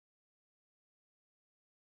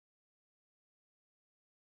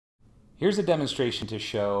Here's a demonstration to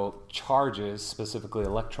show charges, specifically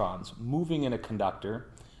electrons, moving in a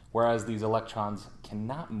conductor, whereas these electrons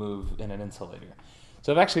cannot move in an insulator.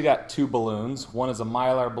 So I've actually got two balloons. One is a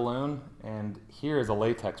Mylar balloon, and here is a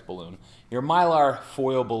latex balloon. Your Mylar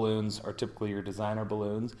foil balloons are typically your designer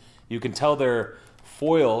balloons. You can tell they're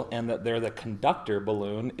foil and that they're the conductor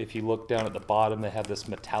balloon. If you look down at the bottom, they have this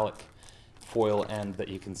metallic foil end that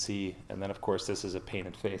you can see, and then of course this is a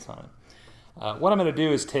painted face on it. What I'm going to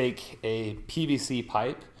do is take a PVC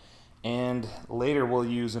pipe, and later we'll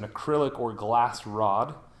use an acrylic or glass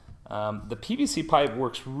rod. The PVC pipe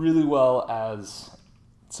works really well as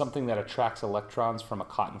something that attracts electrons from a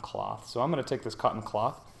cotton cloth. So I'm going to take this cotton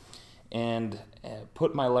cloth and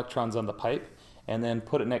put my electrons on the pipe and then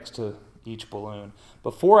put it next to each balloon.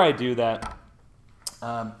 Before I do that,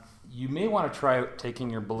 you may want to try taking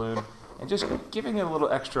your balloon and just giving it a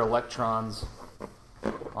little extra electrons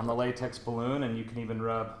on the latex balloon, and you can even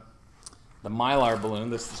rub the Mylar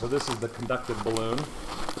balloon. So this is the conductive balloon.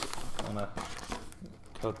 I'm going to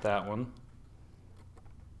coat that one.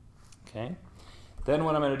 Okay. Then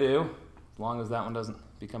what I'm going to do, as long as that one doesn't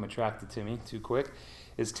become attracted to me too quick,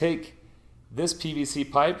 is take this PVC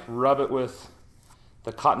pipe, rub it with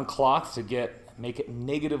the cotton cloth to make it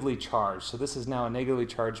negatively charged. So this is now a negatively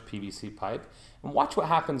charged PVC pipe. And watch what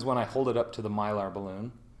happens when I hold it up to the Mylar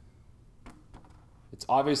balloon. It's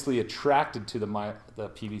obviously attracted to the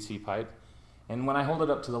PVC pipe. And when I hold it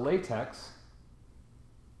up to the latex,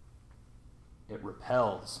 it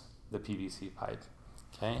repels the PVC pipe.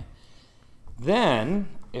 Okay? Then,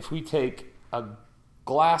 if we take a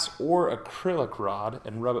glass or acrylic rod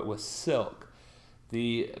and rub it with silk,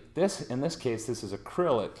 in this case, this is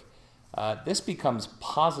acrylic, this becomes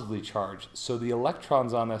positively charged. So the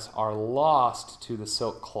electrons on this are lost to the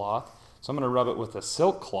silk cloth. So I'm going to rub it with a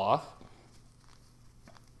silk cloth.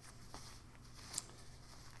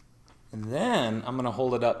 And then I'm going to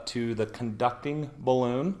hold it up to the conducting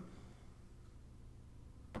balloon,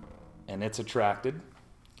 and it's attracted.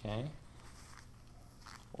 Okay.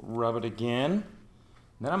 Rub it again. And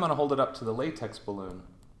then I'm going to hold it up to the latex balloon.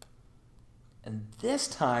 And this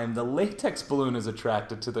time, the latex balloon is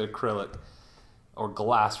attracted to the acrylic or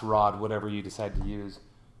glass rod, whatever you decide to use.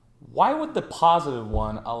 Why would the positive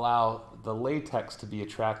one allow the latex to be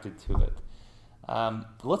attracted to it?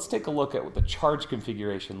 Let's take a look at what the charge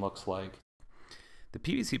configuration looks like. The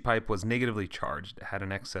PVC pipe was negatively charged. It had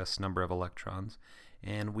an excess number of electrons,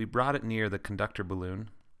 and we brought it near the conductor balloon.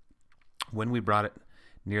 When we brought it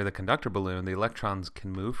near the conductor balloon, the electrons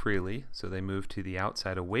can move freely, so they move to the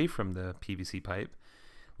outside away from the PVC pipe,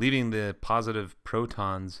 leaving the positive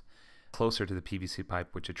protons closer to the PVC pipe,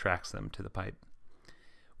 which attracts them to the pipe.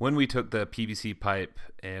 When we took the PVC pipe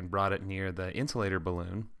and brought it near the insulator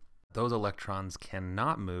balloon, those electrons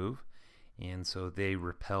cannot move, and so they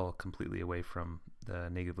repel completely away from the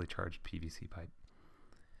negatively charged PVC pipe.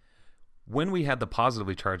 When we had the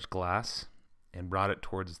positively charged glass and brought it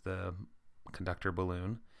towards the conductor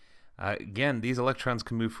balloon, again, these electrons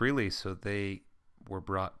can move freely, so they were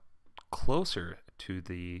brought closer to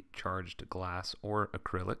the charged glass or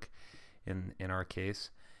acrylic in our case,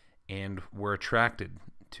 and were attracted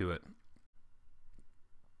to it.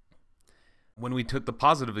 When we took the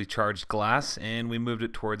positively charged glass and we moved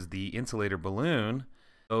it towards the insulator balloon,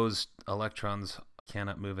 those electrons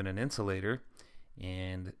cannot move in an insulator,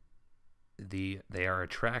 and they are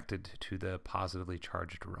attracted to the positively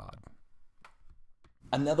charged rod.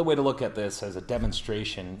 Another way to look at this as a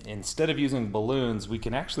demonstration, instead of using balloons, we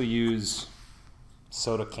can actually use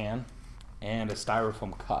soda can and a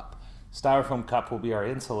styrofoam cup. Styrofoam cup will be our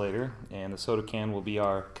insulator, and the soda can will be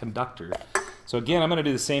our conductor. So again, I'm going to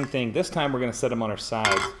do the same thing. This time we're going to set them on our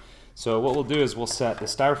sides. So what we'll do is we'll set the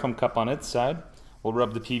styrofoam cup on its side. We'll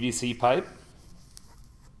rub the PVC pipe,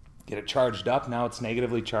 get it charged up. Now it's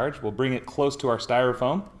negatively charged. We'll bring it close to our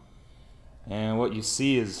styrofoam. And what you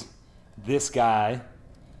see is this guy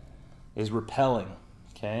is repelling,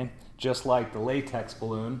 okay? Just like the latex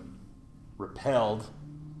balloon repelled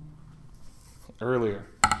earlier.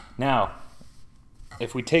 Now,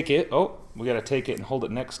 if we take it, we got to take it and hold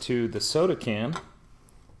it next to the soda can.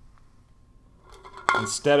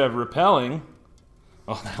 Instead of repelling,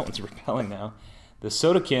 that one's repelling now. The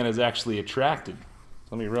soda can is actually attracted.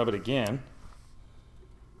 Let me rub it again.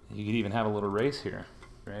 You could even have a little race here,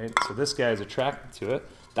 right? So this guy is attracted to it.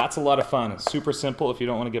 That's a lot of fun. It's super simple if you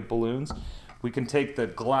don't want to get balloons. We can take the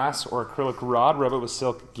glass or acrylic rod, rub it with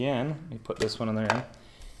silk again. Let me put this one in there.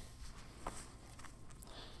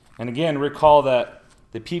 And again, recall that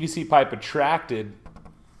the PVC pipe attracted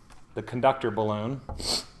the conductor balloon,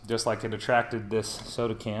 just like it attracted this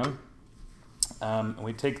soda can.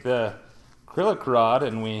 We take the acrylic rod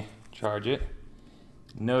and we Charge it.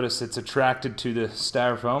 Notice it's attracted to the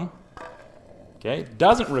styrofoam. Okay,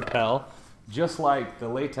 doesn't repel, just like the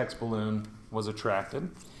latex balloon was attracted.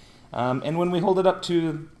 And when we hold it up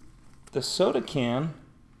to the soda can,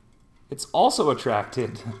 it's also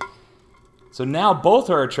attracted. So now both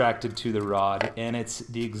are attracted to the rod, and it's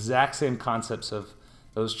the exact same concepts of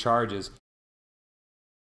those charges.